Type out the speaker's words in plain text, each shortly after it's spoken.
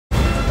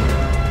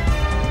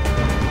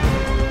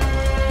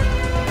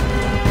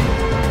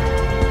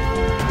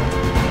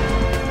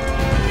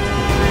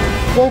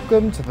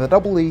Welcome to the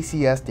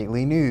ACS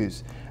Daily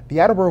News. The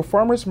Attleboro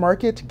Farmers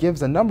Market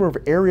gives a number of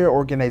area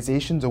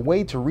organizations a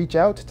way to reach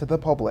out to the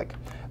public.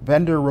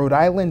 Vendor Rhode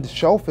Island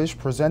Shellfish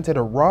presented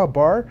a raw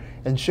bar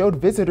and showed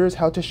visitors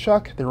how to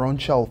shuck their own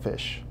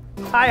shellfish.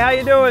 Hi, how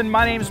you doing?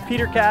 My name is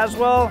Peter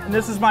Caswell, and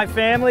this is my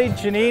family,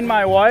 Janine,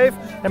 my wife,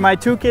 and my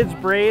two kids,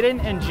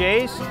 Braden and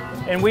Jace,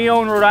 and we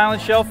own Rhode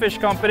Island Shellfish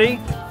Company.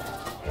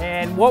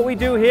 And what we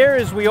do here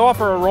is we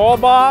offer a raw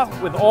bar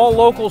with all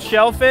local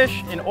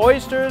shellfish and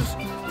oysters,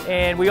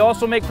 and we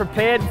also make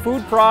prepared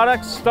food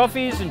products,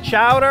 stuffies and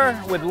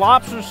chowder with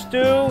lobster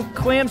stew,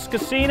 clams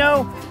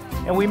casino,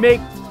 and we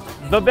make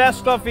the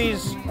best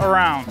stuffies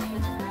around.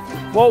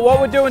 Well,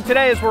 what we're doing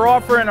today is we're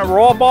offering a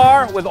raw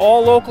bar with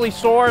all locally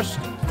sourced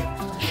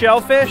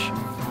shellfish,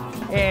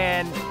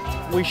 and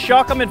we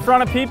shuck them in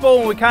front of people,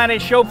 and we kind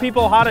of show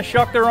people how to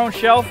shuck their own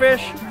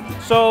shellfish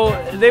so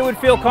they would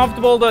feel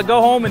comfortable to go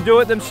home and do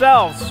it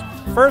themselves.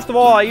 First of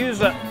all, I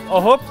use a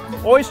hooked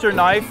oyster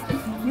knife.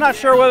 I'm not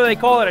sure whether they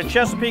call it a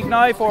Chesapeake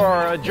knife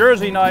or a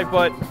Jersey knife,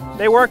 but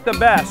they work the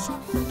best.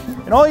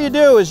 And all you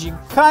do is you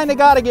kind of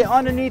got to get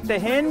underneath the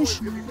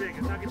hinge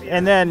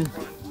and then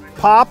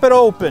pop it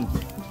open.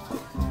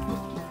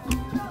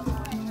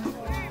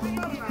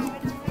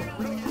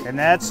 And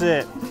that's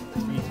it.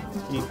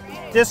 You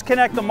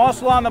disconnect the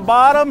muscle on the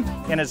bottom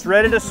and it's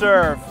ready to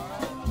serve.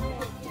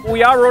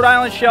 We are Rhode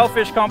Island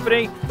Shellfish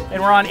Company,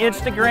 and we're on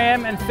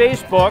Instagram and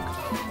Facebook,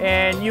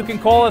 and you can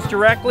call us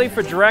directly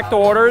for direct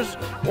orders,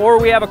 or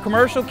we have a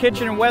commercial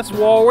kitchen in West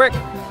Warwick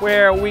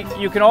where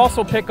you can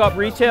also pick up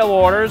retail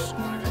orders.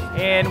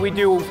 And we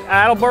do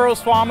Attleboro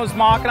Farmers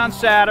Market on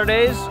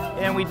Saturdays,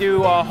 and we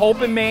do Hope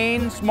and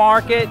Main's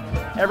Market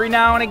every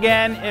now and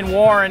again in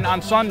Warren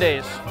on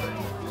Sundays.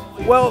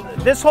 Well,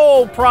 this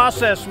whole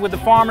process with the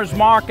farmers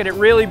market, it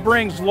really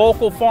brings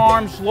local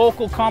farms,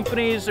 local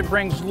companies, it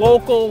brings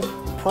local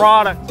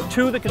product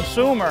to the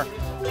consumer,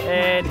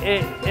 and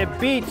it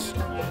beats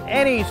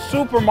any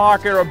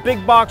supermarket or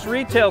big box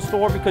retail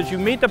store because you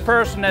meet the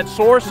person that's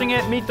sourcing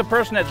it, meet the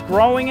person that's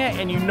growing it,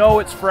 and you know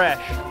it's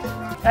fresh.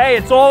 Hey,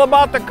 it's all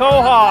about the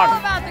quahog. All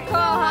about the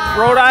quahog.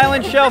 Rhode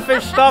Island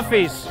Shellfish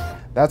Stuffies.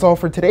 That's all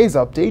for today's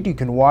update. You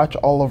can watch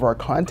all of our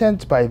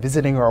content by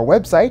visiting our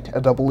website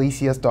at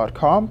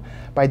AACS.com,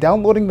 by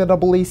downloading the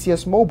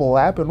AACS mobile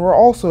app, and we're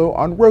also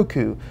on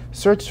Roku.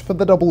 Search for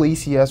the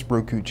AACS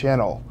Roku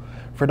channel.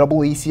 For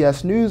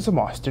AACS News, I'm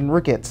Austin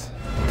Ricketts.